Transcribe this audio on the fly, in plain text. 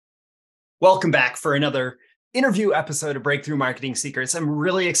Welcome back for another interview episode of Breakthrough Marketing Secrets. I'm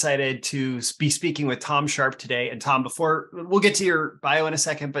really excited to be speaking with Tom Sharp today. And Tom, before we'll get to your bio in a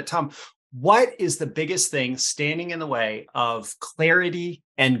second, but Tom, what is the biggest thing standing in the way of clarity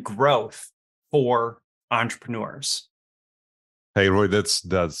and growth for entrepreneurs? Hey, Roy,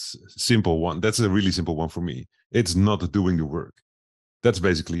 that's simple one. That's a really simple one for me. It's not doing the work. That's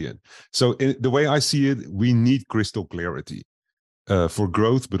basically it. So the way I see it, we need crystal clarity for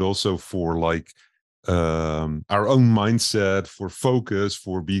growth, but also for our own mindset, for focus,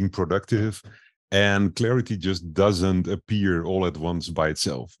 for being productive. And clarity just doesn't appear all at once by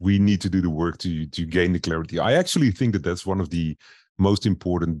itself. We need to do the work to gain the clarity. I actually think that that's one of the most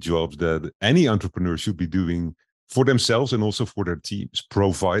important jobs that any entrepreneur should be doing for themselves and also for their teams.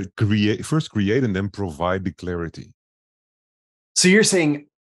 Create, and then provide the clarity. So you're saying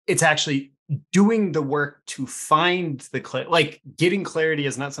it's actually doing the work to find the getting clarity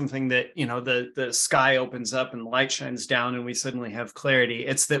is not something that, the sky opens up and the light shines down and we suddenly have clarity.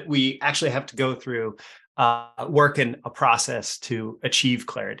 It's that we actually have to go through work in a process to achieve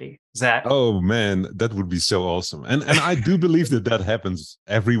clarity. Is that? Oh man, that would be so awesome. And I do believe that happens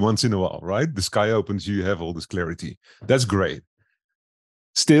every once in a while, right? The sky opens, you have all this clarity. That's great.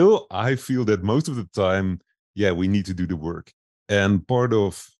 Still, I feel that most of the time, we need to do the work. And part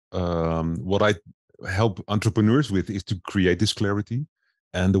of what I help entrepreneurs with is to create this clarity.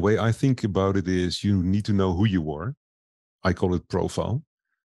 And the way I think about it is you need to know who you are. I call it profile.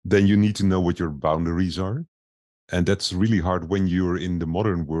 Then you need to know what your boundaries are. And that's really hard when you're in the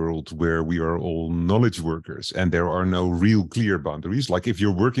modern world where we are all knowledge workers and there are no real clear boundaries. Like if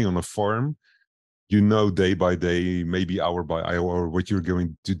you're working on a farm, you know day by day, maybe hour by hour, what you're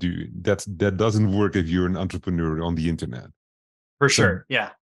going to do. That doesn't work if you're an entrepreneur on the internet. For sure, yeah.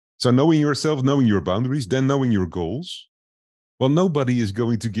 So knowing yourself, knowing your boundaries, then knowing your goals. Well, nobody is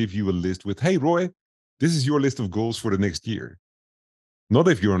going to give you a list with, hey, Roy, this is your list of goals for the next year. Not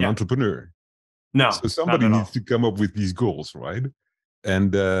if you're an entrepreneur. No. So somebody needs to come up with these goals, right?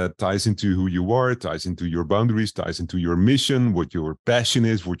 And ties into who you are, ties into your boundaries, ties into your mission, what your passion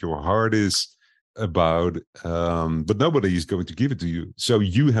is, what your heart is about. But nobody is going to give it to you. So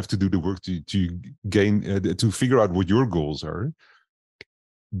you have to do the work to gain, to figure out what your goals are.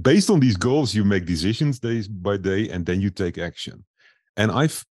 Based on these goals, you make decisions day by day, and then you take action. And I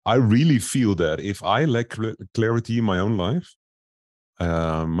really feel that if I lack clarity in my own life,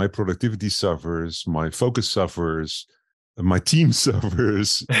 my productivity suffers, my focus suffers, my team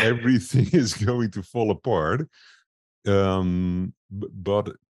suffers, everything is going to fall apart.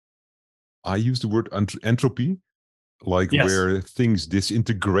 But I use the word entropy, where things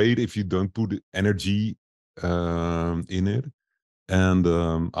disintegrate if you don't put energy in it. And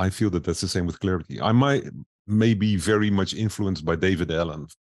I feel that that's the same with clarity. I may be very much influenced by David Allen,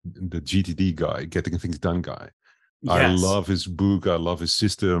 the GTD guy, Getting Things Done guy. Yes. I love his book. I love his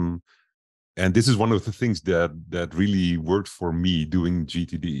system. And this is one of the things that really worked for me doing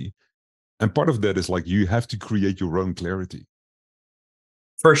GTD. And part of that is you have to create your own clarity.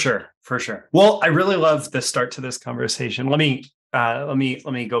 For sure. Well, I really love the start to this conversation. Let me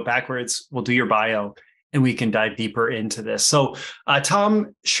go backwards. We'll do your bio and we can dive deeper into this. So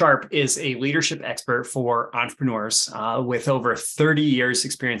Tom Sharp is a leadership expert for entrepreneurs with over 30 years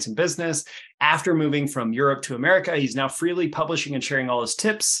experience in business. After moving from Europe to America, he's now freely publishing and sharing all his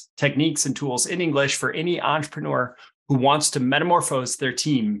tips, techniques, and tools in English for any entrepreneur who wants to metamorphose their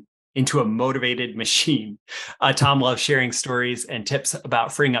team into a motivated machine. Tom loves sharing stories and tips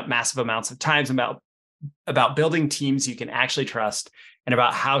about freeing up massive amounts of time, about building teams you can actually trust, and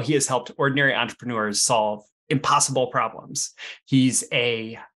about how he has helped ordinary entrepreneurs solve impossible problems. He's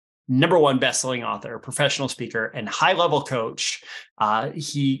a #1 best-selling author, professional speaker, and high-level coach.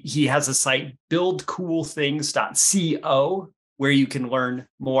 He has a site, buildcoolthings.co, where you can learn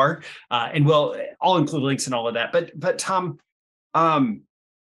more. And I'll include links and all of that. But Tom,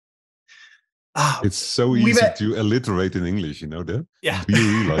 it's so easy to alliterate in English, you know that? Yeah. Do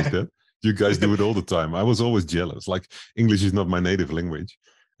you realize that? You guys do it all the time. I was always jealous. English is not my native language.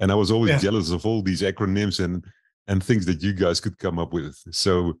 And I was always jealous of all these acronyms and things that you guys could come up with.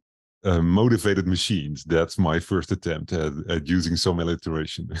 So motivated machines, that's my first attempt at using some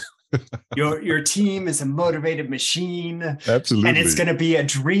alliteration. Your team is a motivated machine. Absolutely. And it's going to be a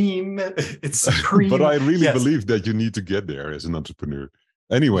dream. It's supreme. But I really believe that you need to get there as an entrepreneur.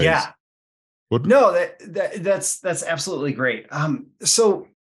 Anyways. Yeah. No, that's absolutely great. So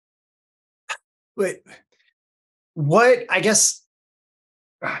wait, what, I guess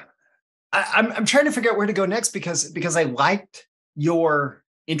I'm trying to figure out where to go next because I liked your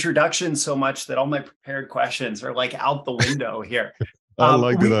introduction so much that all my prepared questions are out the window here. I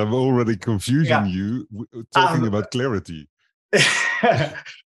like that I'm already confusing Yeah. you talking about clarity.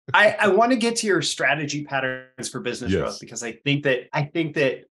 I want to get to your strategy patterns for business growth, because I think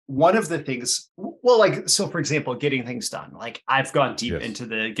that one of the things, well, like, so for example, getting things done, like I've gone deep into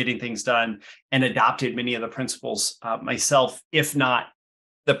the getting things done and adopted many of the principles myself, if not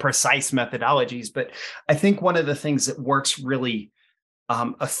the precise methodologies. But I think one of the things that works really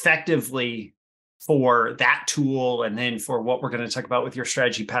effectively for that tool, and then for what we're going to talk about with your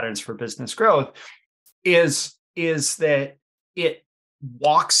strategy patterns for business growth, is that it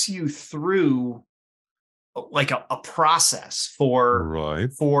walks you through like a process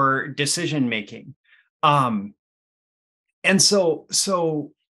for decision making. And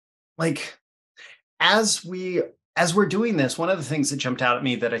so like as we're doing this, one of the things that jumped out at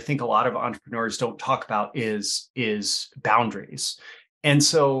me that I think a lot of entrepreneurs don't talk about is boundaries. And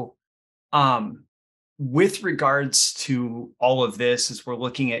so with regards to all of this, as we're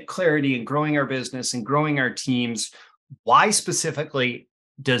looking at clarity and growing our business and growing our teams, why specifically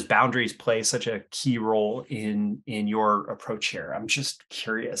does boundaries play such a key role in your approach here? I'm just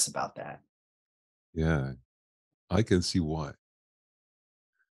curious about that. Yeah, I can see why.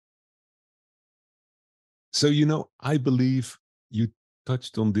 So, I believe you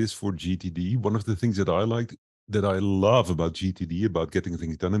touched on this for GTD. One of the things that I love about GTD, about getting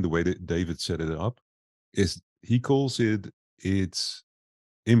things done and the way that David set it up, is he calls it's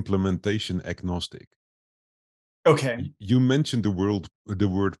implementation agnostic. Okay. You mentioned the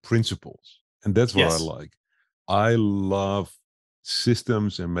word principles, and that's what I Yes. like. I love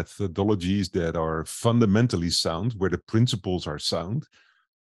systems and methodologies that are fundamentally sound, where the principles are sound,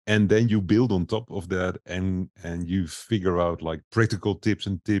 and then you build on top of that, and you figure out like practical tips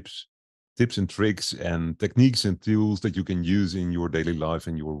and tricks and techniques and tools that you can use in your daily life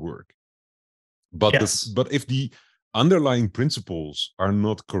and your work. But Yes. but if the underlying principles are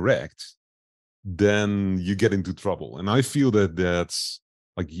not correct, then you get into trouble. And I feel that's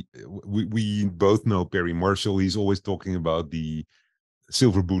like, we both know Perry Marshall. He's always talking about the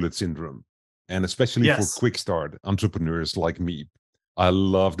silver bullet syndrome, and especially for Yes. quick start entrepreneurs like me. I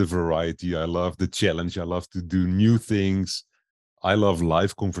love the variety, I love the challenge, I love to do new things, I love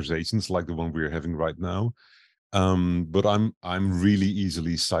live conversations like the one we're having right now. But I'm really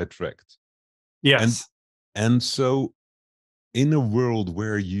easily sidetracked. and Yes. and so in a world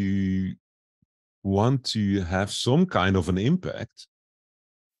where you want to have some kind of an impact,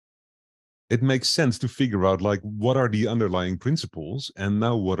 it makes sense to figure out like what are the underlying principles, and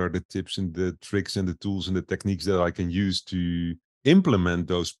now what are the tips and the tricks and the tools and the techniques that I can use to implement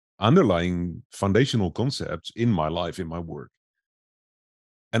those underlying foundational concepts in my life, in my work.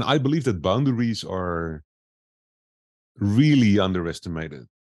 And I believe that boundaries are really underestimated.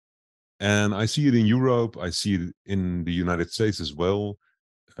 And I see it in Europe, I see it in the United States as well.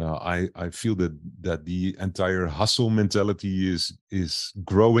 I feel that the entire hustle mentality is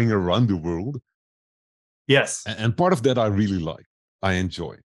growing around the world, Yes. and part of that I really like, I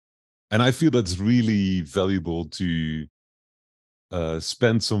enjoy, and I feel that's really valuable to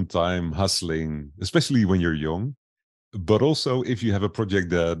spend some time hustling, especially when you're young. But also, if you have a project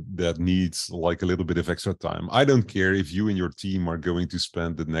that needs like a little bit of extra time, I don't care if you and your team are going to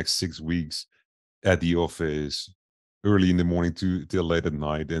spend the next 6 weeks at the office early in the morning till late at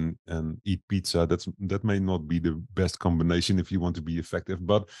night and eat pizza. That may not be the best combination if you want to be effective,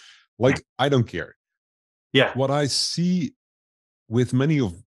 but like, I don't care. Yeah. What I see with many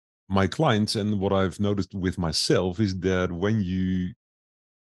of my clients and what I've noticed with myself is that when you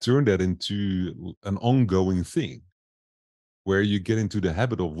turn that into an ongoing thing, where you get into the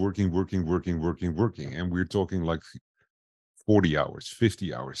habit of working, and we're talking like 40 hours,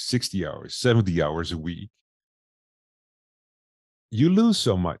 50 hours, 60 hours, 70 hours a week, you lose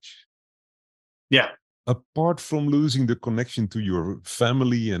so much. Yeah. Apart from losing the connection to your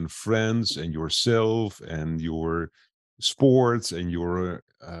family and friends and yourself and your sports and your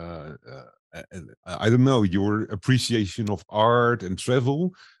I don't know, your appreciation of art and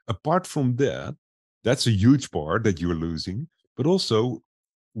travel. Apart from that, that's a huge part that you're losing. But also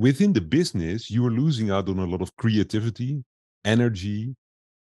within the business, you are losing out on a lot of creativity, energy,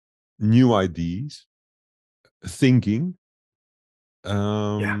 new ideas, thinking.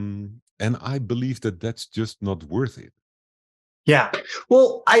 Yeah. And I believe that that's just not worth it. Yeah.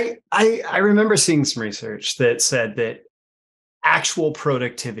 Well, I remember seeing some research that said that actual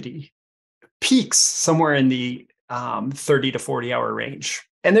productivity peaks somewhere in the 30 to 40 hour range.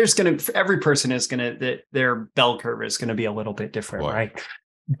 And there's going to, every person is going to, that their bell curve is going to be a little bit different, Right.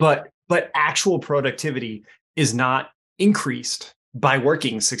 right? But actual productivity is not increased by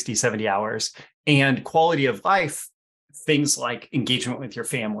working 60, 70 hours, and quality of life things like engagement with your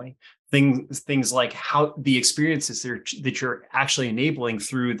family, things like how the experiences that you're actually enabling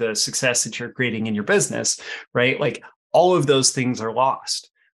through the success that you're creating in your business, right? Like all of those things are lost.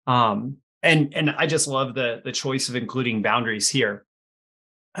 And I just love the choice of including boundaries here.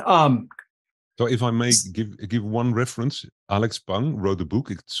 So if I may give one reference, Alex Pang wrote a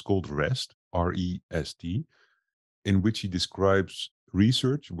book. It's called Rest, R-E-S-T, in which he describes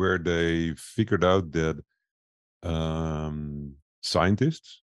research where they figured out that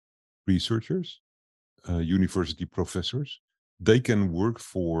scientists, researchers, university professors, they can work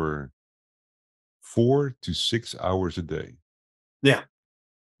for 4 to 6 hours a day. Yeah.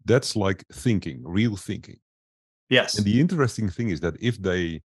 That's like thinking, real thinking. Yes. And the interesting thing is that if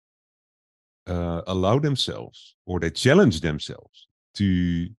they allow themselves or they challenge themselves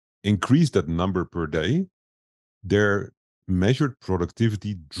to increase that number per day, their measured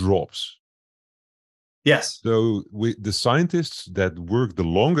productivity drops. Yes. So the scientists that work the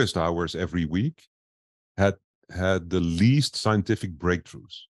longest hours every week had the least scientific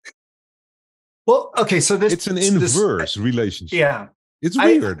breakthroughs. Well, okay, so it's an inverse relationship. Yeah. It's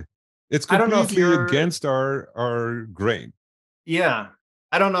weird. It's I don't know if completely you're against our grain. Yeah.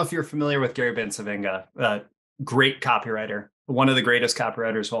 I don't know if you're familiar with Gary Bencivenga, great copywriter, one of the greatest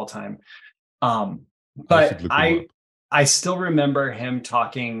copywriters of all time. But I still remember him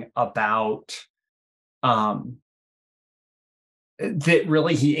talking about that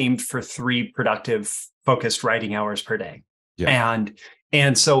really he aimed for 3 productive, focused writing hours per day. Yeah.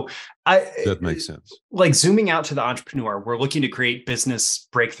 And so that makes sense. Like zooming out to the entrepreneur, we're looking to create business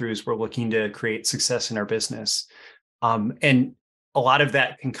breakthroughs. We're looking to create success in our business. And a lot of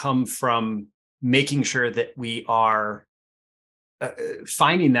that can come from making sure that we are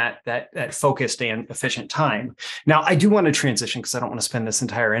finding that focused and efficient time. Now, I do want to transition because I don't want to spend this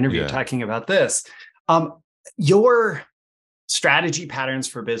entire interview talking about this. Your strategy patterns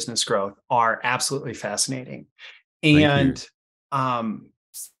for business growth are absolutely fascinating. And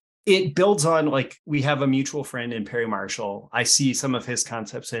it builds on, like, we have a mutual friend in Perry Marshall. I see some of his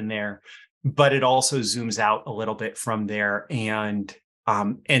concepts in there, but it also zooms out a little bit from there and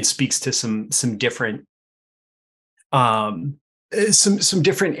speaks to some different some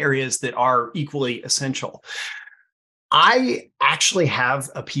different areas that are equally essential. I actually have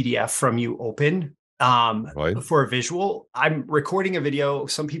a PDF from you open for a visual. I'm recording a video.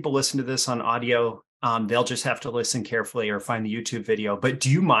 Some people listen to this on audio. They'll just have to listen carefully or find the YouTube video. But do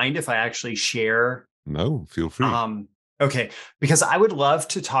you mind if I actually share? No, feel free. Okay, because I would love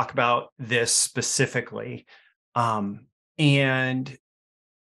to talk about this specifically. And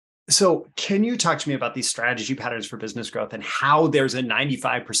so can you talk to me about these strategy patterns for business growth and how there's a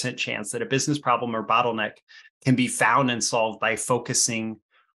 95% chance that a business problem or bottleneck can be found and solved by focusing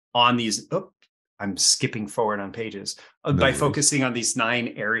on these, I'm skipping forward on pages, by focusing on these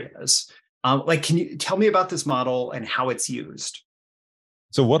 9 areas. Like, can you tell me about this model and how it's used?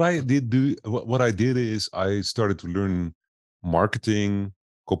 So what I did is I started to learn marketing,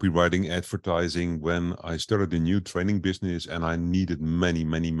 copywriting, advertising when I started a new training business, and I needed many,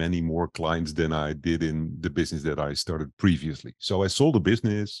 many, many more clients than I did in the business that I started previously. So I sold a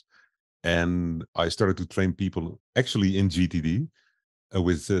business and I started to train people actually in GTD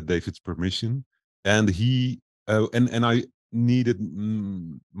with David's permission. And and I needed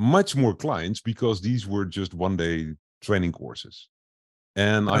much more clients because these were just one-day training courses.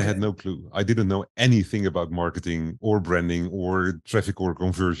 And I had no clue. I didn't know anything about marketing or branding or traffic or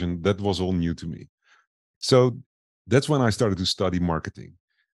conversion. That was all new to me. So that's when I started to study marketing.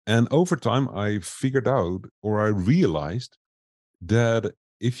 And over time, I figured out, or I realized, that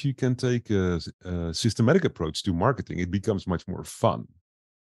if you can take a systematic approach to marketing, it becomes much more fun,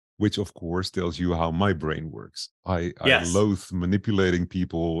 which of course tells you how my brain works. I loathe manipulating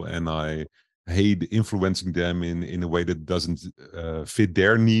people, and I hate influencing them in a way that doesn't fit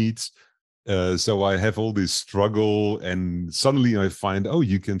their needs. So I have all this struggle, and suddenly I find, oh,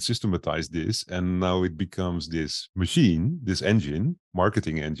 you can systematize this, and now it becomes this machine, this engine,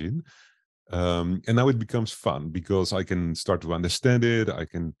 marketing engine. And now it becomes fun because I can start to understand it. I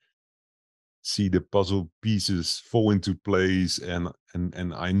can see the puzzle pieces fall into place, and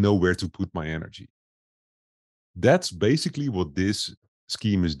I know where to put my energy. That's basically what this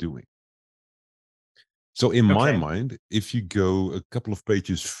scheme is doing. So in my mind, if you go a couple of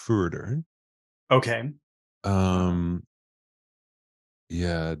pages further,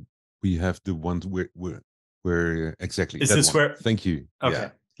 yeah, we have the one where exactly. Is this one. Where? Thank you. Okay. Yeah.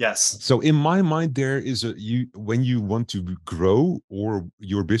 Yes. So in my mind, there is when you want to grow or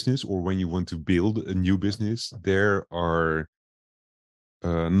your business, or when you want to build a new business, there are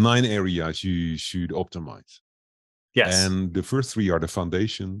 9 areas you should optimize. Yes. And the first three are the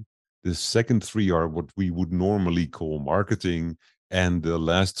foundation. The second three are what we would normally call marketing. And the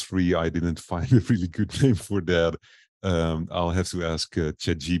last three, I didn't find a really good name for that. I'll have to ask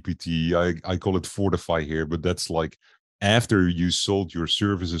ChatGPT. I call it fortify here, but that's like after you sold your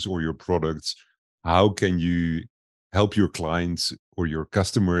services or your products, how can you help your clients or your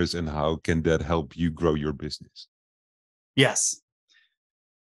customers, and how can that help you grow your business? Yes.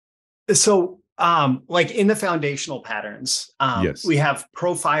 So, like in the foundational patterns, Yes. we have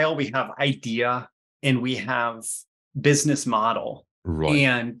profile, we have idea, and we have business model. Right.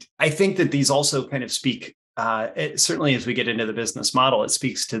 And I think that these also kind of speak, certainly as we get into the business model, it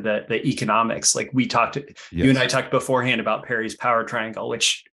speaks to the economics. Like you and I Yes. talked beforehand about Perry's power triangle,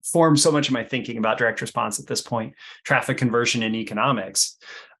 which forms so much of my thinking about direct response at this point, traffic conversion and economics.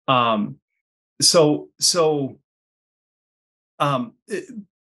 Um, so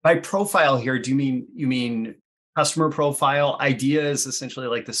by profile here, do you mean customer profile? Idea is essentially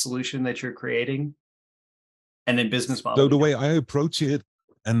like the solution that you're creating, and then business model. So the way I approach it,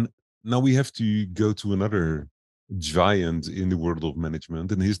 and now we have to go to another giant in the world of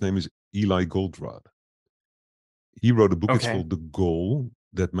management, and his name is Eli Goldratt. He wrote a book. It's Okay. called The Goal,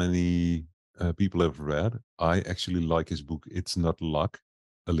 that many people have read. I actually like his book. It's Not Luck,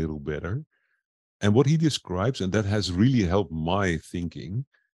 a little better. And what he describes, and that has really helped my thinking,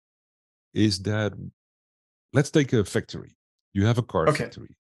 is that let's take a factory. You have a car Okay.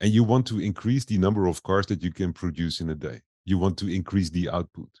 factory, and you want to increase the number of cars that you can produce in a day. You want to increase the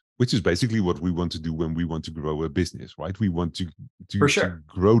output, which is basically what we want to do when we want to grow a business, right? We want to For to sure.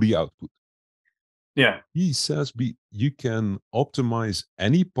 grow the output. Yeah. He says you can optimize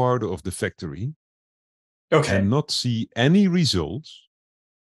any part of the factory and Okay. not see any results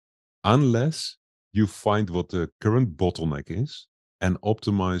unless you find what the current bottleneck is and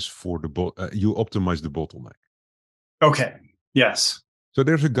optimize for you optimize the bottleneck. Okay. Yes. So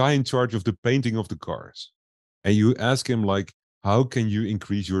there's a guy in charge of the painting of the cars, and you ask him like, how can you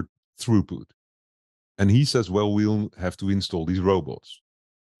increase your throughput? And he says, well, we'll have to install these robots.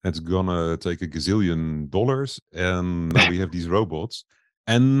 It's gonna take $1 gazillion, and now we have these robots,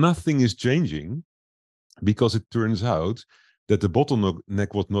 and nothing is changing, because it turns out that the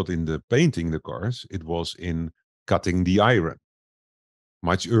bottleneck was not in the painting the cars, it was in cutting the iron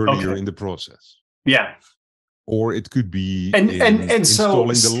much earlier Okay. in the process. Yeah. Or it could be And in so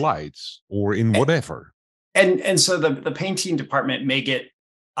installing the lights or in whatever. so the painting department may get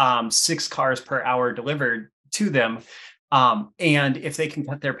 6 cars per hour delivered to them. And if they can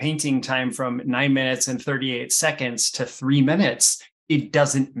cut their painting time from 9 minutes and 38 seconds to 3 minutes, it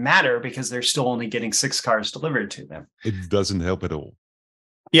doesn't matter because they're still only getting 6 cars delivered to them. It doesn't help at all.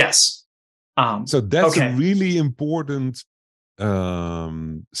 Yes. So that's a Okay. really important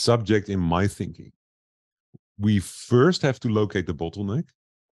subject in my thinking. We first have to locate the bottleneck,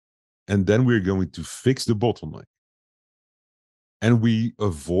 and then we're going to fix the bottleneck. And we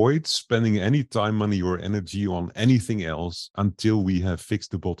avoid spending any time, money, or energy on anything else until we have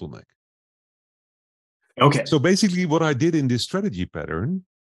fixed the bottleneck. Okay. So basically, what I did in this strategy pattern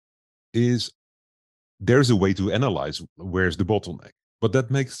is there's a way to analyze where's the bottleneck, but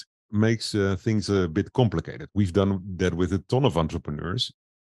that makes things a bit complicated. We've done that with a ton of entrepreneurs,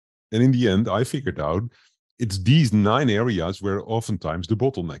 and in the end, I figured out it's these 9 areas where oftentimes the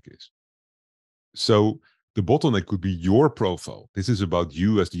bottleneck is. So the bottleneck could be your profile. This is about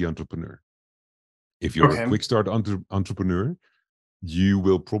you as the entrepreneur. If you're a Okay. quick start entrepreneur, you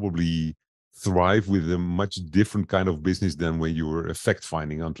will probably thrive with a much different kind of business than when you were a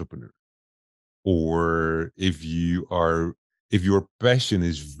fact-finding entrepreneur. Or if your passion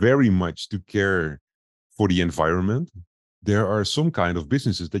is very much to care for the environment, there are some kind of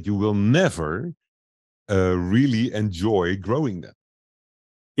businesses that you will never really enjoy growing them.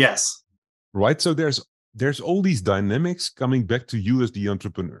 Yes. Right? So there's all these dynamics coming back to you as the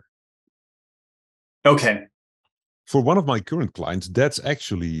entrepreneur. Okay. For one of my current clients, that's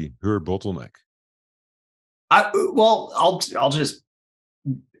actually her bottleneck. I'll just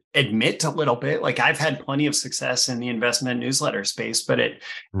admit a little bit, like I've had plenty of success in the investment newsletter space, but at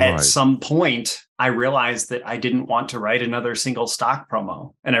Right. some point I realized that I didn't want to write another single stock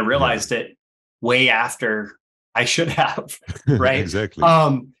promo, and I realized it way after I should have. Right. Exactly.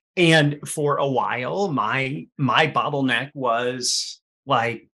 And for a while my bottleneck was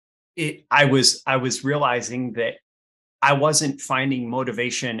like I was realizing that I wasn't finding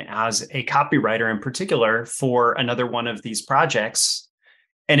motivation as a copywriter in particular for another one of these projects.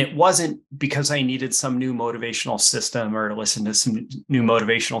 And it wasn't because I needed some new motivational system or listen to some new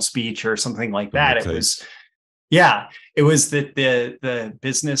motivational speech or something like that. It was that the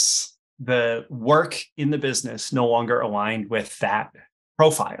business the work in the business no longer aligned with that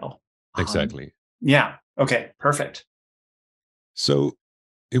profile. Exactly. Yeah. Okay. Perfect. So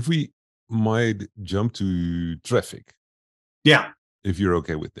if we might jump to traffic, Yeah. if you're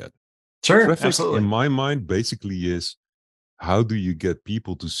okay with that. Sure. Traffic, in Absolutely. my mind, basically is how do you get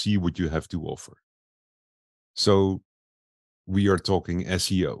people to see what you have to offer? So we are talking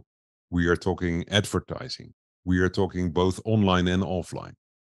SEO, we are talking advertising, we are talking both online and offline.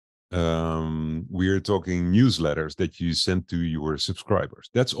 We are talking newsletters that you send to your subscribers.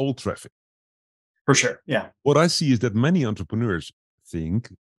 That's all traffic. For sure. Yeah. What I see is that many entrepreneurs think,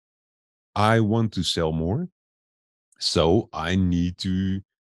 I want to sell more, so I need to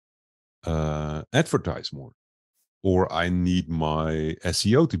advertise more, or I need my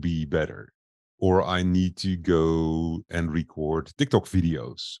SEO to be better, or I need to go and record TikTok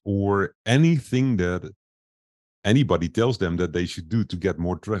videos, or anything that anybody tells them that they should do to get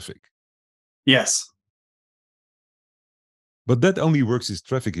more traffic. Yes. But that only works if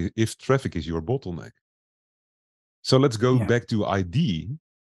traffic is your bottleneck. So let's go Yeah. back to ID.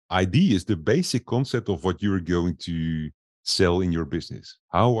 ID is the basic concept of what you're going to sell in your business.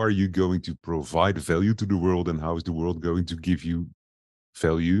 How are you going to provide value to the world, and how is the world going to give you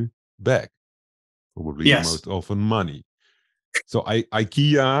value back? Probably Yes. most often money. So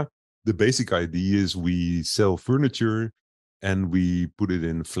IKEA, the basic idea is we sell furniture and we put it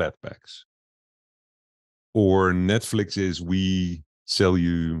in flat packs. Or Netflix is we sell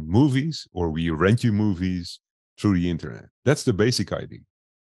you movies, or we rent you movies through the internet. That's the basic idea.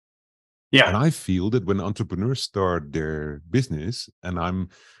 And Yeah. I feel that when entrepreneurs start their business, and I'm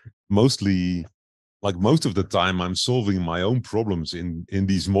mostly, like most of the time, I'm solving my own problems in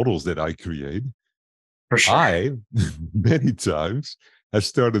these models that I create. For sure. I many times have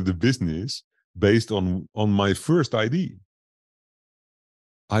started the business based on my first idea.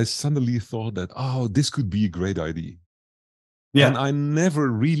 I suddenly thought that, oh, this could be a great idea. And Yeah. I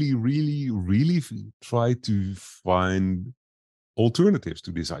never really tried to find alternatives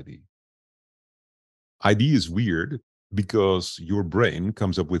to this idea. Idea is weird because your brain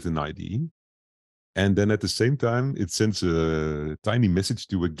comes up with an idea, and then at the same time, it sends a tiny message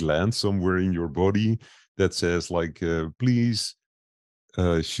to a gland somewhere in your body that says, like, please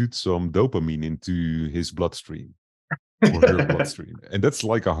shoot some dopamine into his bloodstream or her bloodstream. And that's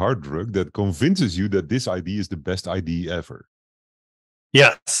like a hard drug that convinces you that this idea is the best idea ever.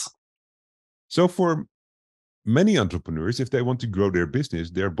 Yes. So for many entrepreneurs, if they want to grow their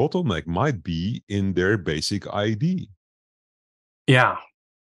business, their bottleneck might be in their basic idea. Yeah.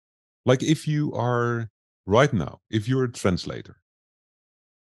 Like if you are right now, if you're a translator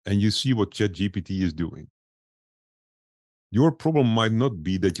and you see what ChatGPT is doing, your problem might not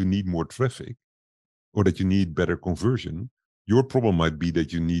be that you need more traffic or that you need better conversion. Your problem might be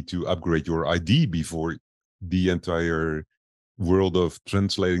that you need to upgrade your ID before the entire world of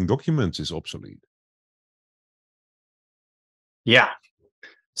translating documents is obsolete. Yeah.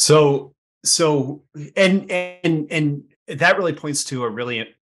 So, so, and that really points to a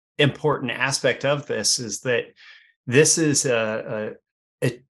really important aspect of this, is that this is a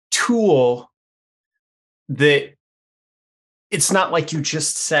tool that it's not like you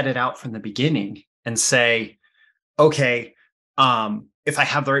just set it out from the beginning and say, okay, if I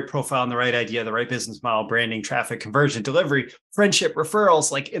have the right profile and the right idea, the right business model, branding, traffic, conversion, delivery, friendship,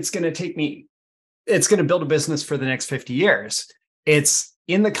 referrals, like it's going to build a business for the next 50 years. It's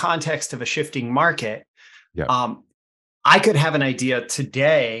in the context of a shifting market. Yeah. I could have an idea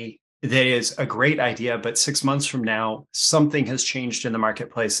today that is a great idea, but 6 months from now, something has changed in the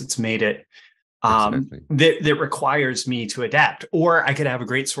marketplace. It's made it Exactly. that requires me to adapt. Or I could have a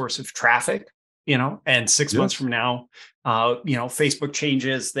great source of traffic, and 6 months from now, Facebook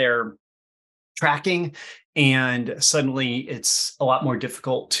changes their tracking, and suddenly it's a lot more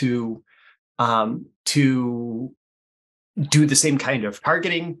difficult to do the same kind of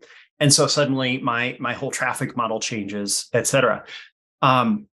targeting. And so suddenly my whole traffic model changes, et cetera.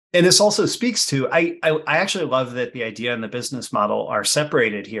 And this also speaks to, I actually love that the idea and the business model are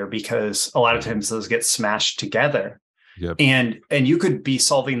separated here, because a lot of times those get smashed together. Yep. And you could be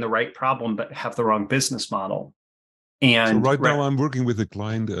solving the right problem, but have the wrong business model. And so right now I'm working with a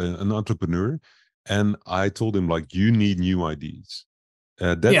client, an entrepreneur, and I told him, like, you need new ideas.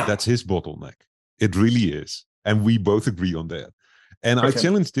 That's his bottleneck. It really is. And we both agree on that. And I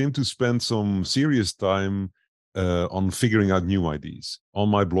challenged him to spend some serious time on figuring out new ideas. On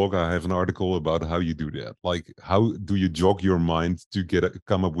my blog, I have an article about how you do that. Like, how do you jog your mind to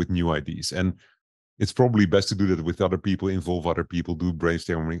come up with new ideas? And it's probably best to do that with other people, involve other people, do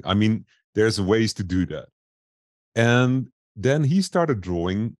brainstorming. I mean, there's ways to do that. And then he started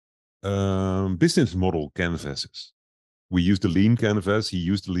drawing business model canvases. We used the lean canvas. He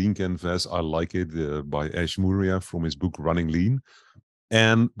used the lean canvas. I like it by Ash Muria from his book Running Lean.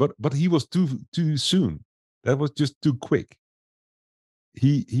 And but he was too soon. That was just too quick.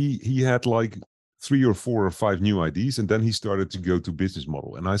 He had like 3 or 4 or 5 new ideas, and then he started to go to business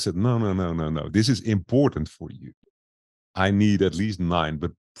model. And I said, no. This is important for you. I need at least 9,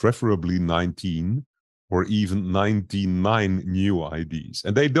 but preferably 19 or even 99 new ideas.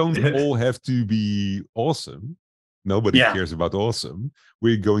 And they don't all have to be awesome. Nobody Yeah, cares about awesome.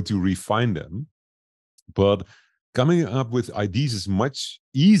 We're going to refine them. But coming up with ideas is much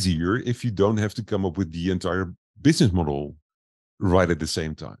easier if you don't have to come up with the entire business model right at the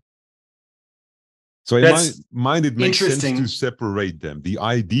same time. So in my that's mind, it makes sense to interesting. separate them. The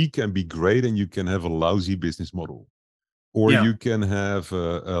ID can be great and you can have a lousy business model. Or Yeah, you can have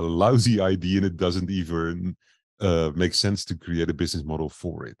a lousy idea and it doesn't even make sense to create a business model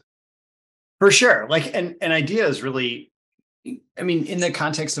for it. for sure. Like an idea is really, I mean, in the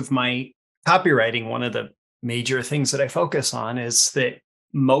context of my copywriting, one of the major things that I focus on is that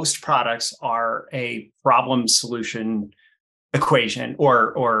most products are a problem solution equation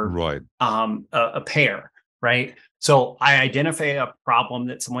or Right. a pair, right? So I identify a problem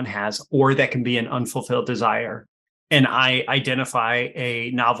that someone has, or that can be an unfulfilled desire, and I identify a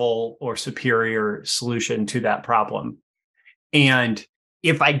novel or superior solution to that problem. And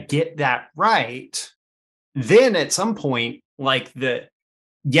if I get that right, then at some point, like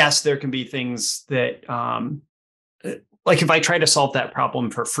yes, there can be things that like if I try to solve that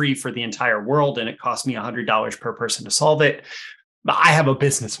problem for free for the entire world and it costs me $100 per person to solve it, I have a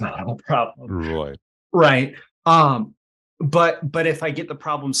business model problem, Right. right? Um, but if I get the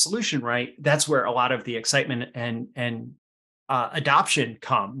problem solution right, that's where a lot of the excitement and adoption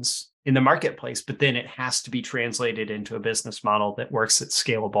comes in the marketplace. But then it has to be translated into a business model that works, that's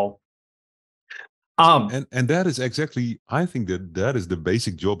scalable. And that is exactly, I think that is the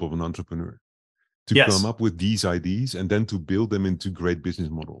basic job of an entrepreneur, to come Yes, up with these ideas and then to build them into great business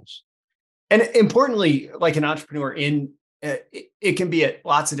models. and importantly, like an entrepreneur it can be at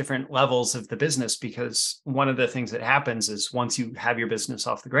lots of different levels of the business, because one of the things that happens is once you have your business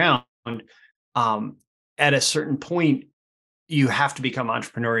off the ground, um, at a certain point, you have to become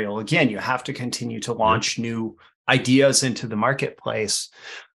entrepreneurial again. You have to continue to Yep. launch new ideas into the marketplace,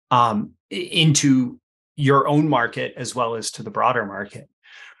 into your own market as well as to the broader market.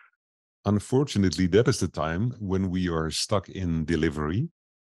 Unfortunately, that is the time when we are stuck in delivery,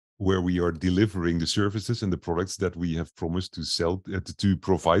 where we are delivering the services and the products that we have promised to sell, to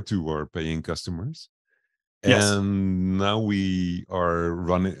provide to our paying customers. Yes. And now we are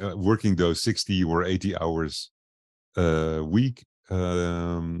working those 60 or 80 hours a week,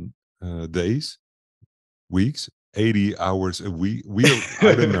 days, weeks, 80 hours a week. We are,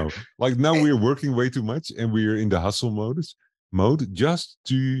 I don't know, like now we're working way too much and we're in the hustle mode just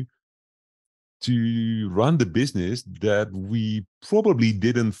to run the business that we probably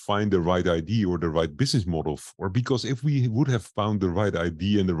didn't find the right idea or the right business model for. Because if we would have found the right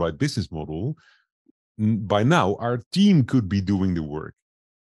idea and the right business model, by now our team could be doing the work,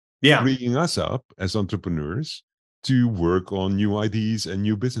 Yeah. freeing us up as entrepreneurs to work on new ideas and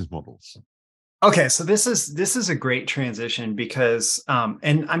new business models. Okay, so this is a great transition, because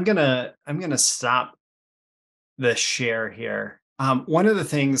and I'm gonna stop the share here. One of the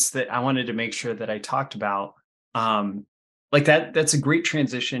things that I wanted to make sure that I talked about, like that's a great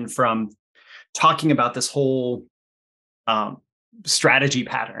transition from talking about this whole um, strategy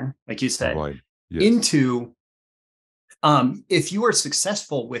pattern, like you said, Right. Yes. into if you are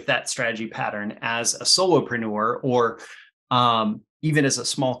successful with that strategy pattern as a solopreneur, or even as a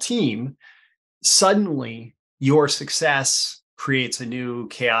small team, suddenly your success creates a new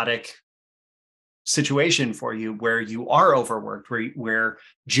chaotic situation for you where you are overworked, where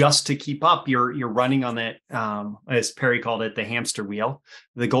just to keep up, you're running on that, as Perry called it, the hamster wheel,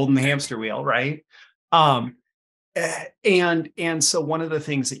 the golden hamster wheel, right? um and so one of the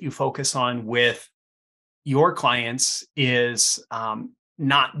things that you focus on with your clients is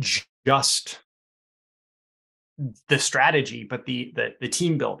not just the strategy, but the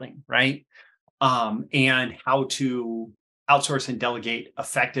team building, right? And how to outsource and delegate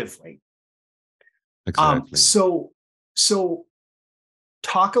effectively. Um, Exactly. so so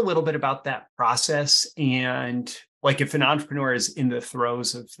talk a little bit about that process, and like if an entrepreneur is in the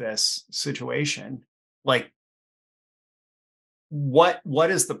throes of this situation, like what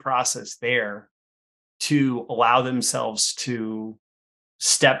is the process there to allow themselves to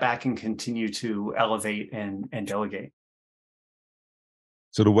step back and continue to elevate and delegate?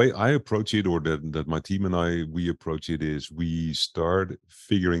 So the way I approach it, or that my team and we approach it, is we start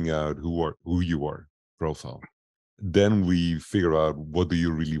figuring out who you are, profile. Then we figure out what do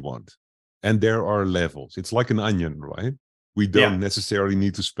you really want. And there are levels. It's like an onion, right? We Yeah. don't necessarily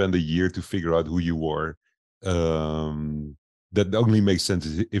need to spend a year to figure out who you are. That only makes sense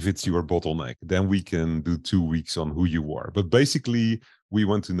if it's your bottleneck. Then we can do 2 weeks on who you are. But basically, we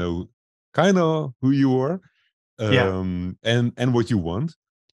want to know kind of who you are, Yeah. and what you want.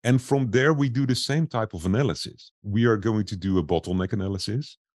 And from there, we do the same type of analysis. We are going to do a bottleneck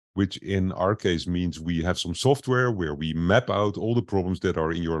analysis, which in our case means we have some software where we map out all the problems that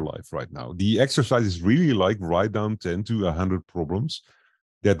are in your life right now. The exercise is really like write down 10 to 100 problems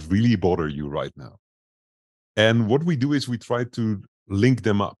that really bother you right now. And what we do is we try to link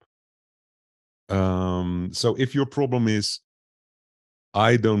them up. So if your problem is,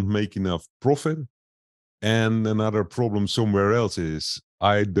 I don't make enough profit, and another problem somewhere else is,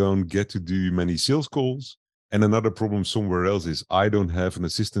 I don't get to do many sales calls. And another problem somewhere else is, I don't have an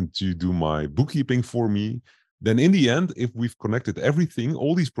assistant to do my bookkeeping for me. Then in the end, if we've connected everything,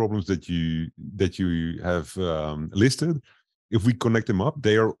 all these problems that you have listed, if we connect them up,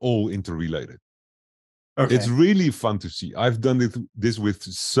 they are all interrelated. It's Okay. really fun to see. I've done this with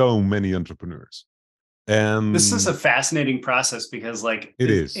so many entrepreneurs. This is a And fascinating process because, like, it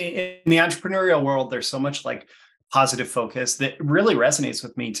is. in the entrepreneurial world, there's so much like positive focus that really resonates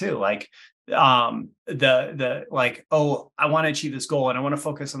with me too. Like, the like, oh, I want to achieve this goal and I want to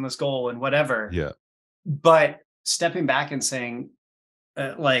focus on this goal and whatever. Yeah. But stepping back and saying,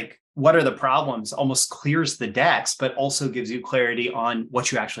 like, what are the problems, almost clears the decks, but also gives you clarity on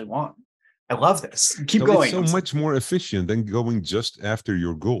what you actually want. I love this. Keep So it's going. so much more efficient than going just after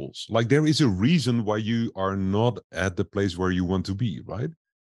your goals. Like, there is a reason why you are not at the place where you want to be, right?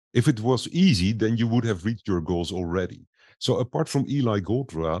 If it was easy, then you would have reached your goals already. So apart from Eli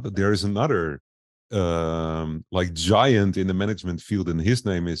Goldratt, there is another like giant in the management field, and his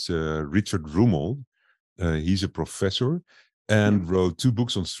name is Richard Rummel. He's a professor Yeah. and wrote 2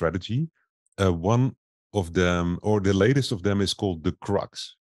 books on strategy. One of them, or the latest of them, is called The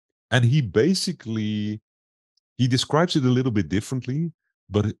Crux. And he describes it a little bit differently,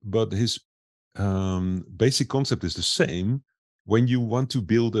 but his basic concept is the same. When you want to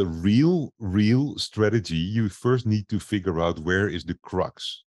build a real strategy, you first need to figure out where is the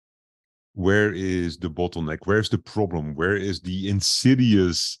crux, where is the bottleneck, where's the problem, where is the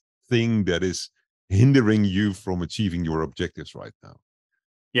insidious thing that is hindering you from achieving your objectives right now.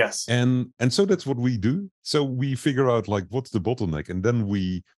 Yes. And so that's what we do. So we figure out, like, what's the bottleneck, and then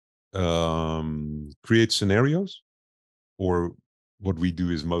we create scenarios. Or what we do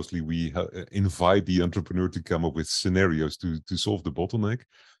is mostly we invite the entrepreneur to come up with scenarios to solve the bottleneck.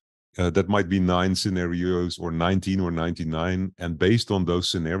 That might be 9 scenarios or 19 or 99. And based on those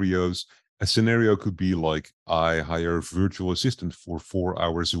scenarios, a scenario could be like, I hire a virtual assistant for 4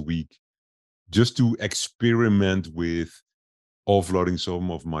 hours a week just to experiment with offloading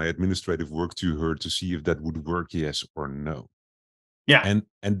some of my administrative work to her to see if that would work, yes or no. Yeah.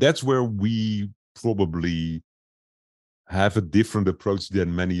 And that's where we probably have a different approach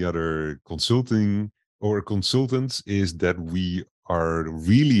than many other consulting or consultants, is that we are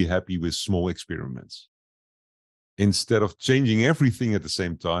really happy with small experiments. Instead of changing everything at the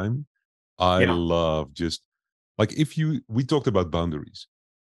same time, I Yeah. love just, like, we talked about boundaries.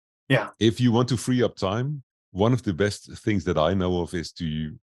 Yeah. If you want to free up time, one of the best things that I know of is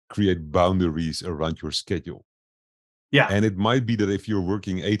to create boundaries around your schedule. Yeah. And it might be that if you're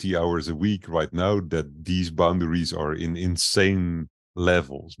working 80 hours a week right now, that these boundaries are in insane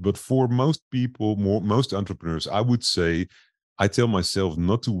levels. But for most people, most entrepreneurs, I would say, I tell myself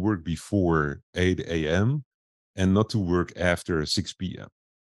not to work before 8 a.m. and not to work after 6 p.m.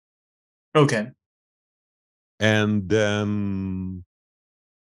 Okay. And then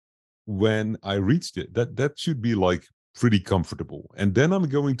when I reached it, that should be like pretty comfortable. And then I'm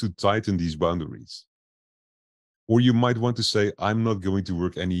going to tighten these boundaries. Or you might want to say, I'm not going to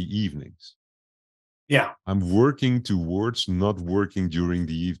work any evenings. Yeah. I'm working towards not working during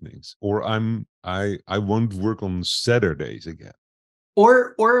the evenings. Or I won't work on Saturdays again.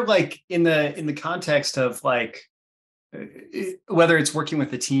 Or like in the context of like, whether it's working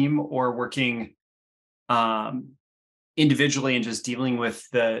with a team or working individually and just dealing with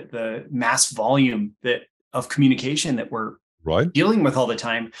the mass volume that of communication that we're Right? dealing with all the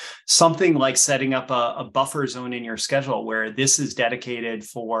time, something like setting up a buffer zone in your schedule where this is dedicated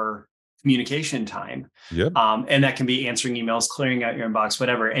for communication time. Yep. And that can be answering emails, clearing out your inbox,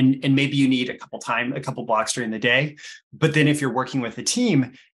 whatever. And maybe you need a couple blocks during the day. But then if you're working with a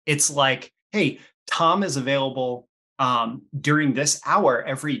team, it's like, hey, Tom is available during this hour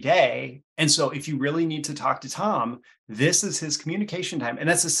every day. And so if you really need to talk to Tom, this is his communication time. And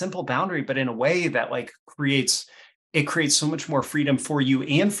that's a simple boundary, but in a way that like creates so much more freedom for you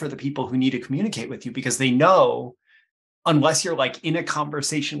and for the people who need to communicate with you, because they know, unless you're like in a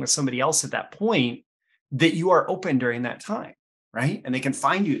conversation with somebody else at that point, that you are open during that time, right? And they can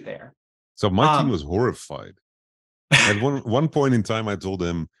find you there. So my team was horrified. At one point in time, I told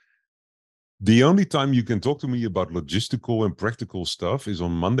them, the only time you can talk to me about logistical and practical stuff is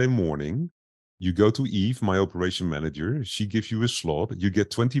on Monday morning. You go to Eve, my operation manager. She gives you a slot. You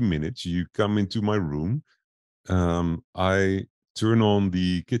get 20 minutes. You come into my room. I turn on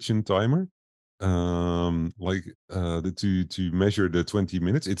the kitchen timer, to measure the 20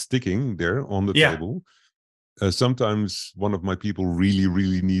 minutes. It's ticking there on the table. Sometimes one of my people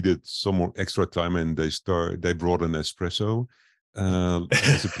really needed some more extra time, and they brought an espresso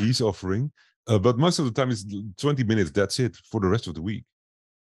as a peace offering. But most of the time it's 20 minutes. That's it for the rest of the week.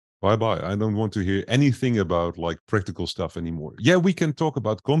 Bye-bye. I don't want to hear anything about like practical stuff anymore. Yeah, we can talk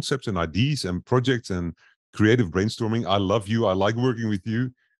about concepts and ideas and projects and creative brainstorming. I love you. I like working with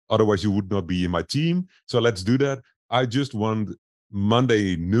you. Otherwise, you would not be in my team. So let's do that. I just want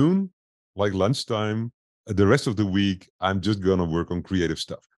Monday noon, like lunchtime. The rest of the week, I'm just going to work on creative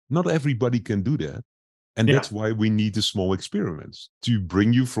stuff. Not everybody can do that. And that's why we need the small experiments to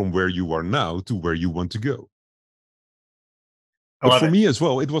bring you from where you are now to where you want to go. But for me as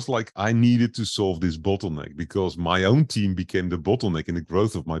well, it was like I needed to solve this bottleneck, because my own team became the bottleneck in the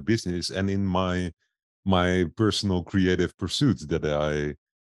growth of my business and in my personal creative pursuits that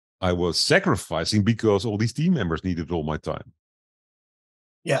I was sacrificing because all these team members needed all my time.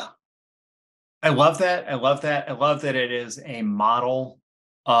 Yeah. I love that. I love that. I love that it is a model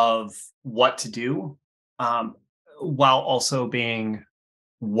of what to do, while also being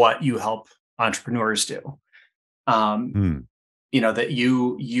what you help entrepreneurs do. You know, that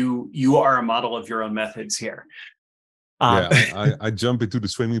you are a model of your own methods here. I jump into the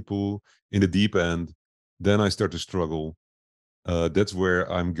swimming pool in the deep end, then I start to struggle. That's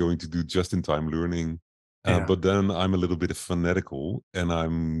where I'm going to do just-in-time learning. But then I'm a little bit fanatical, and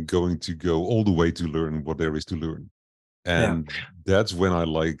I'm going to go all the way to learn what there is to learn. And that's when I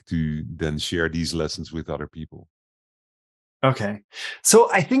like to then share these lessons with other people. Okay. So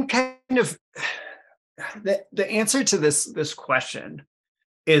I think kind of the answer to this question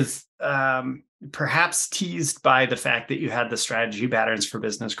is perhaps teased by the fact that you had the strategy patterns for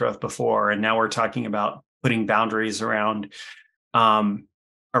business growth before, and now we're talking about putting boundaries around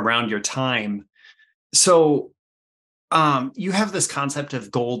your time. So you have this concept of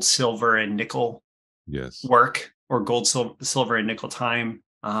gold, silver, and nickel work, or gold, silver, and nickel time.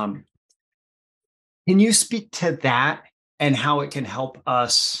 Can you speak to that and how it can help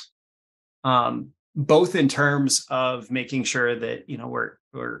us, both in terms of making sure that, you know,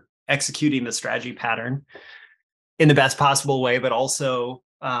 we're executing the strategy pattern in the best possible way, but also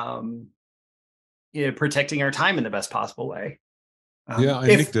protecting our time in the best possible way? I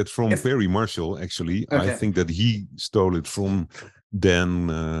nicked that from Perry Marshall, actually. Okay. I think that he stole it from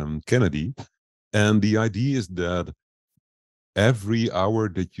Dan Kennedy. And the idea is that every hour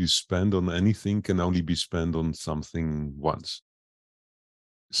that you spend on anything can only be spent on something once.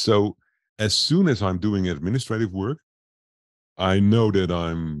 So as soon as I'm doing administrative work, I know that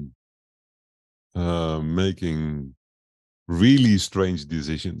I'm making really strange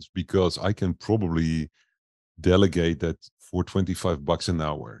decisions, because I can probably delegate that for $25 an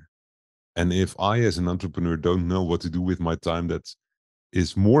hour. And if I, as an entrepreneur, don't know what to do with my time that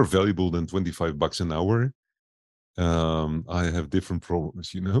is more valuable than $25 an hour, I have different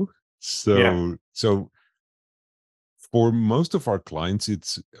problems, you know? So for most of our clients,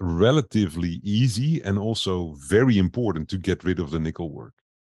 it's relatively easy and also very important to get rid of the nickel work.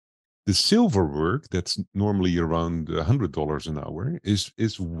 The silver work, that's normally around $100 an hour,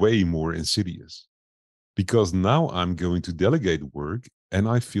 is way more insidious. Because now I'm going to delegate work, and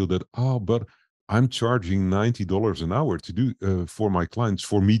I feel that, but I'm charging $90 an hour to do for my clients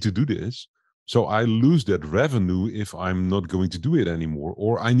for me to do this. So I lose that revenue if I'm not going to do it anymore,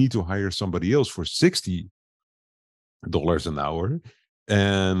 or I need to hire somebody else for $60 an hour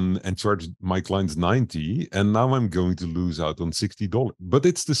and charge my clients 90, and now I'm going to lose out on $60. But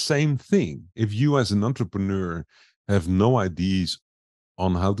it's the same thing. If you as an entrepreneur have no ideas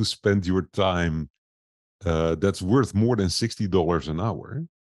on how to spend your time, that's worth more than $60 an hour.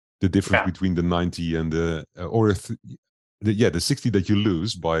 The difference between the 90 and the 60 that you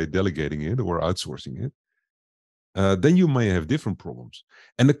lose by delegating it or outsourcing it, then you may have different problems.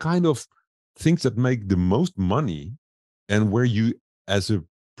 And the kind of things that make the most money, and where you as a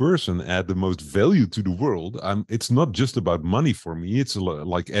person add the most value to the world, it's not just about money for me. It's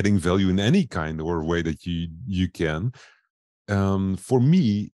like adding value in any kind or way that you can. For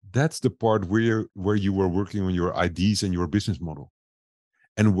me, that's the part where you are working on your ideas and your business model,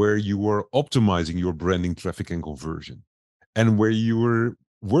 and where you are optimizing your branding, traffic, and conversion, and where you are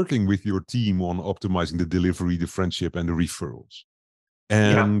working with your team on optimizing the delivery, the friendship, and the referrals,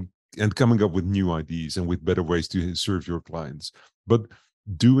 Yeah. and coming up with new ideas and with better ways to serve your clients. But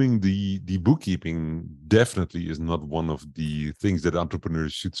doing the bookkeeping definitely is not one of the things that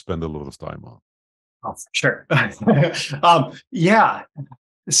entrepreneurs should spend a lot of time on. Oh, for sure. Yeah.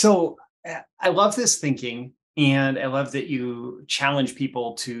 So I love this thinking, and I love that you challenge people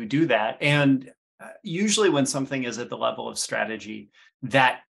to do that. And usually, when something is at the level of strategy,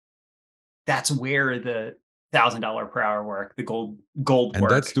 that's where the $1,000 per hour work, the gold And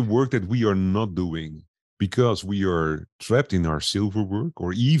that's work. the work that we are not doing because we are trapped in our silver work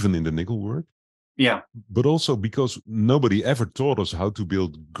or even in the nickel work. Yeah. But also because nobody ever taught us how to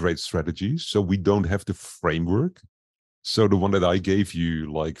build great strategies. So we don't have the framework. So the one that I gave you,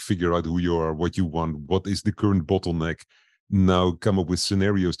 like figure out who you are, what you want, what is the current bottleneck, now come up with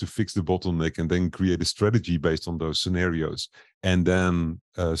scenarios to fix the bottleneck, and then create a strategy based on those scenarios, and then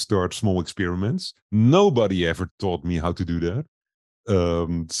start small experiments. Nobody ever taught me how to do that.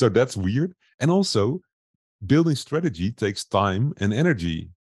 So that's weird. And also, building strategy takes time and energy.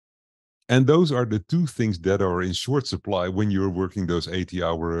 And those are the two things that are in short supply when you're working those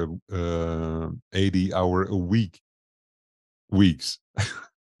 80-hour a weeks.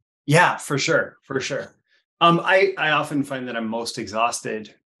 Yeah, for sure. For sure. I often find that I'm most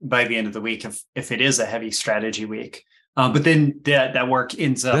exhausted by the end of the week if it is a heavy strategy week. But then that work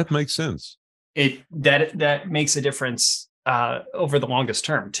ends up, That makes sense. that makes a difference over the longest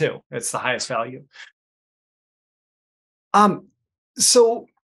term too. It's the highest value. Um, so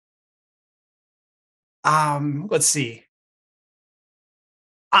let's see.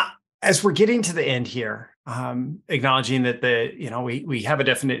 Uh, as we're getting to the end here, acknowledging that we have a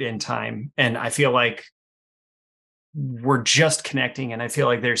definite end time, and I feel like we're just connecting, and I feel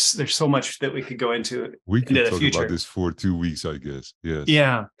like there's so much that we could go into We could the talk future. about this for 2 weeks, I guess. Yes.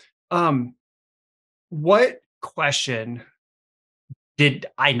 Yeah. What question did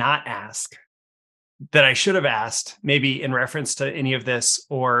I not ask that I should have asked, maybe in reference to any of this,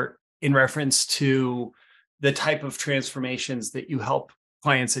 or in reference to the type of transformations that you help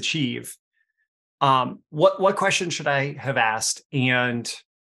clients achieve? What question should I have asked, and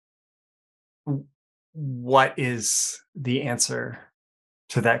what is the answer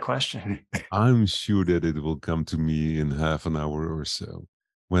to that question? I'm sure that it will come to me in half an hour or so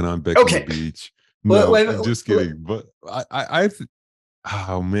when I'm back on the Okay. beach. Wait, No, wait, I'm just kidding. But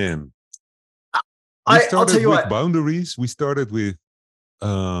oh man, we I'll tell started you with what. boundaries. We started with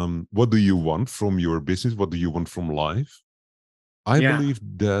what do you want from your business? What do you want from life? I Yeah, believe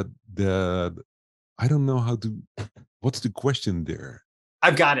that I don't know how to. What's the question there?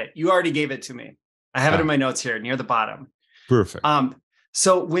 I've got it. You already gave it to me. I have it in Ah, my notes here near the bottom. perfect.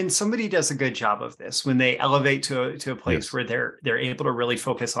 So when somebody does a good job of this, when they elevate to a place Yes. where they're able to really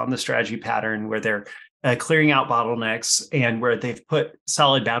focus on the strategy pattern, where they're clearing out bottlenecks, and where they've put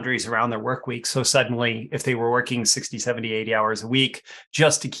solid boundaries around their work week. So suddenly, if they were working 60, 70, 80 hours a week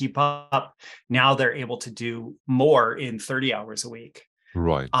just to keep up, now they're able to do more in 30 hours a week.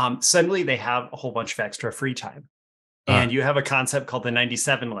 Right. Suddenly they have a whole bunch of extra free time. And Ah, you have a concept called the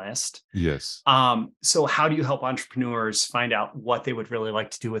 97 list. yes. So how do you help entrepreneurs find out what they would really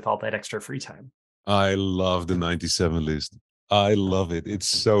like to do with all that extra free time? I love the 97 list. I love it. It's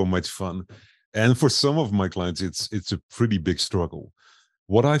so much fun. And for some of my clients, it's a pretty big struggle.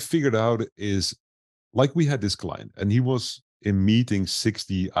 What I figured out is, like, we had this client and he was in meetings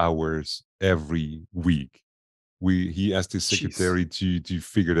 60 hours every week. He asked his Jeez. secretary to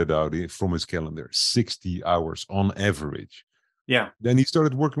figure that out from his calendar. 60 hours on average. Yeah. Then he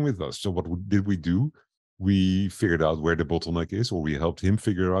started working with us. So what did we do? We figured out where the bottleneck is, or we helped him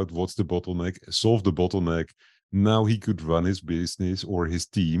figure out what's the bottleneck, solve the bottleneck. Now he could run his business or his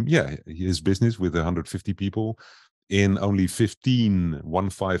team, his business with 150 people in only 15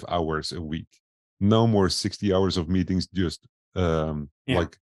 hours a week. No more 60 hours of meetings, just Yeah.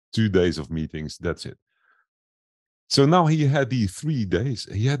 like 2 days of meetings. That's it. So now he had the 3 days.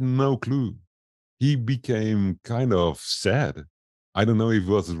 He had no clue. He became kind of sad. I don't know if he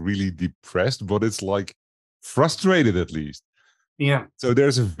was really depressed, but it's like frustrated at least. Yeah. So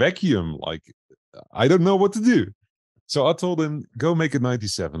there's a vacuum. Like, I don't know what to do. So I told him, go make a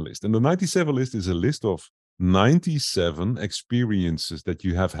 97 list. And the 97 list is a list of 97 experiences that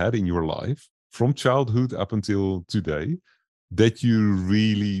you have had in your life from childhood up until today that you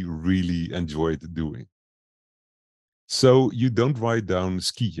really, really enjoyed doing. So you don't write down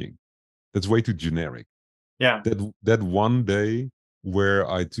skiing. That's way too generic. Yeah. That one day where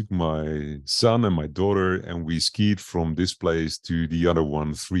I took my son and my daughter and we skied from this place to the other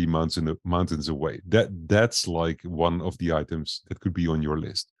one 3 months in the mountains away. That's like one of the items that could be on your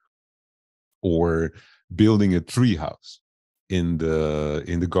list. Or building a tree house in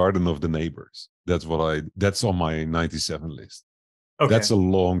the garden of the neighbors. That's on my 97 list. Okay. That's a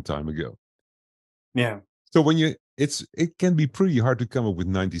long time ago. Yeah. So it can be pretty hard to come up with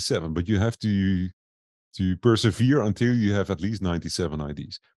 97, but you have to persevere until you have at least 97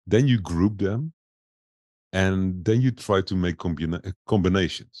 IDs. Then you group them, and then you try to make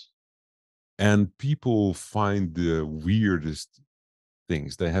combinations. And people find the weirdest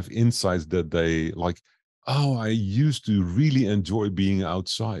things. They have insights that they like, oh, I used to really enjoy being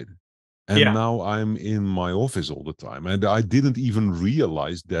outside. And Yeah. now I'm in my office all the time. And I didn't even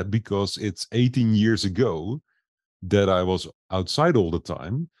realize that because it's 18 years ago that I was outside all the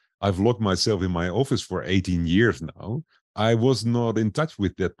time. I've locked myself in my office for 18 years now. I was not in touch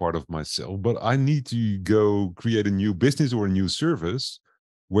with that part of myself, but I need to go create a new business or a new service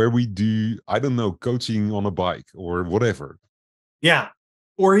where we do, I don't know, coaching on a bike or whatever. Yeah.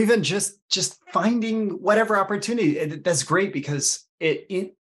 Or even just finding whatever opportunity. That's great because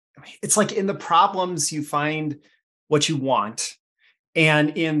it's like in the problems you find what you want,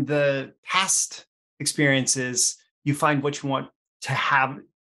 and in the past experiences you find what you want to have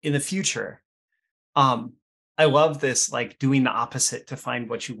in the future. Um, I love this, like doing the opposite to find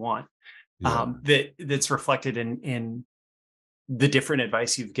what you want. Yeah, That's reflected in the different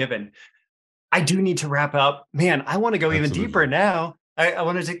advice you've given. I do need to wrap up. Man, I want to go even deeper absolutely. now. I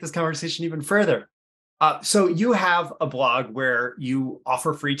want to take this conversation even further. So you have a blog where you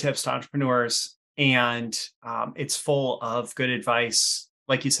offer free tips to entrepreneurs, and it's full of good advice.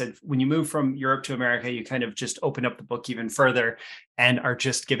 Like you said, when you move from Europe to America, you kind of just open up the book even further and are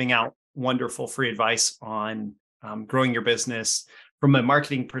just giving out wonderful free advice on growing your business from a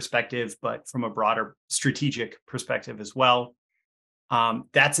marketing perspective, but from a broader strategic perspective as well.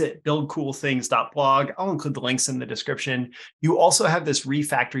 That's it, buildcoolthings.blog. I'll include the links in the description. You also have this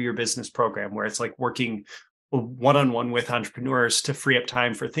Refactor Your Business program where it's like working one-on-one with entrepreneurs to free up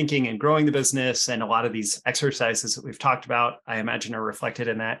time for thinking and growing the business. And a lot of these exercises that we've talked about, I imagine, are reflected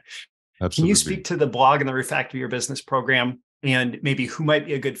in that. Can you Absolutely. speak to the blog and the Refactor Your Business program and maybe who might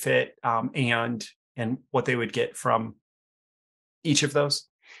be a good fit, and what they would get from each of those?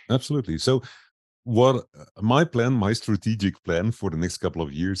 Absolutely. So what my plan, my strategic plan for the next couple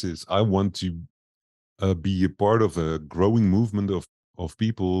of years is I want to be a part of a growing movement of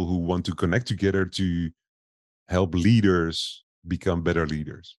people who want to connect together to help leaders become better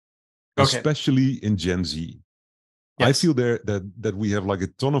leaders, Okay. especially in Gen Z. I Yes. feel that we have like a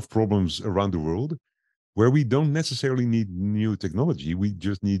ton of problems around the world where we don't necessarily need new technology. We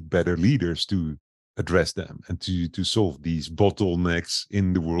just need better leaders to address them and to solve these bottlenecks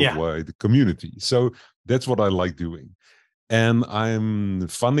in the Yeah. worldwide community. So that's what I like doing. And I'm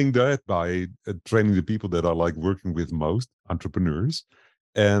funding that by training the people that I like working with most, entrepreneurs.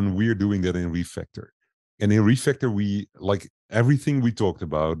 And we're doing that in Refactor. And in Refactor, we like everything we talked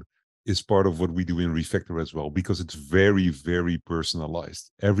about is part of what we do in Refactor as well, because it's very, very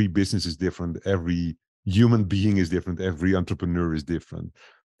personalized. Every business is different. Every human being is different. Every entrepreneur is different.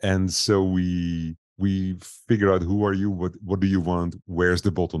 And so we figure out who are you, what do you want, where's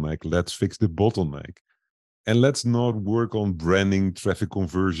the bottleneck? Let's fix the bottleneck. And let's not work on branding, traffic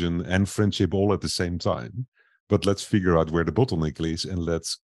conversion, and friendship all at the same time. But let's figure out where the bottleneck is and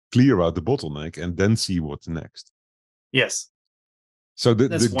let's clear out the bottleneck and then see what's next. Yes. So the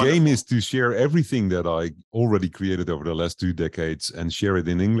That's game is wonderful. to share everything that I already created over the last 2 decades and share it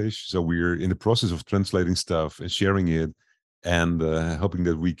in English. So we're in the process of translating stuff and sharing it and hoping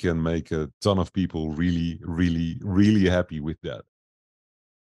that we can make a ton of people really, really, really happy with that.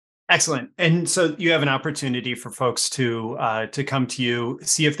 Excellent. And so you have an opportunity for folks to come to you,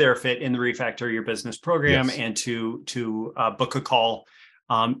 see if they're a fit in the Refactor Your Business program, Yes, and to book a call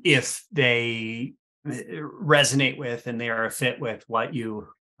if they resonate with and they are a fit with what you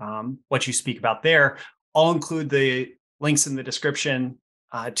speak about there. I'll include the links in the description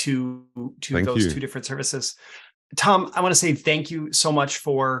to thank those you. two different services. Tom, I want to say thank you so much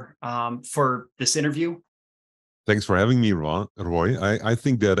for this interview. Thanks for having me, Roy. I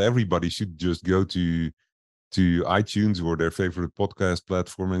think that everybody should just go to iTunes or their favorite podcast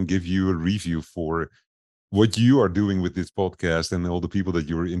platform and give you a review for what you are doing with this podcast and all the people that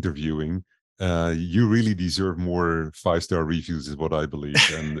you're interviewing. You really deserve more 5-star reviews, is what I believe,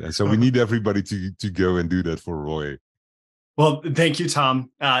 and so we need everybody to go and do that for Roy. Well, thank you,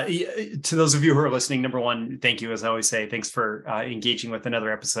 Tom. To those of you who are listening, number one, thank you, as I always say. Thanks for engaging with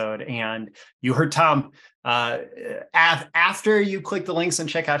another episode. And you heard Tom. After you click the links and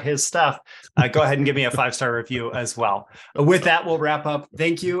check out his stuff, go ahead and give me a 5-star review as well. With that, we'll wrap up.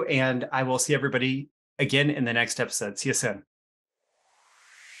 Thank you. And I will see everybody again in the next episode. See you soon.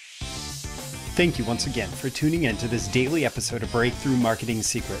 Thank you once again for tuning in to this daily episode of Breakthrough Marketing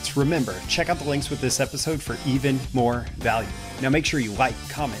Secrets. Remember, check out the links with this episode for even more value. Now make sure you like,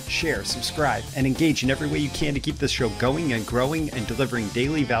 comment, share, subscribe, and engage in every way you can to keep this show going and growing and delivering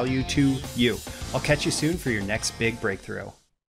daily value to you. I'll catch you soon for your next big breakthrough.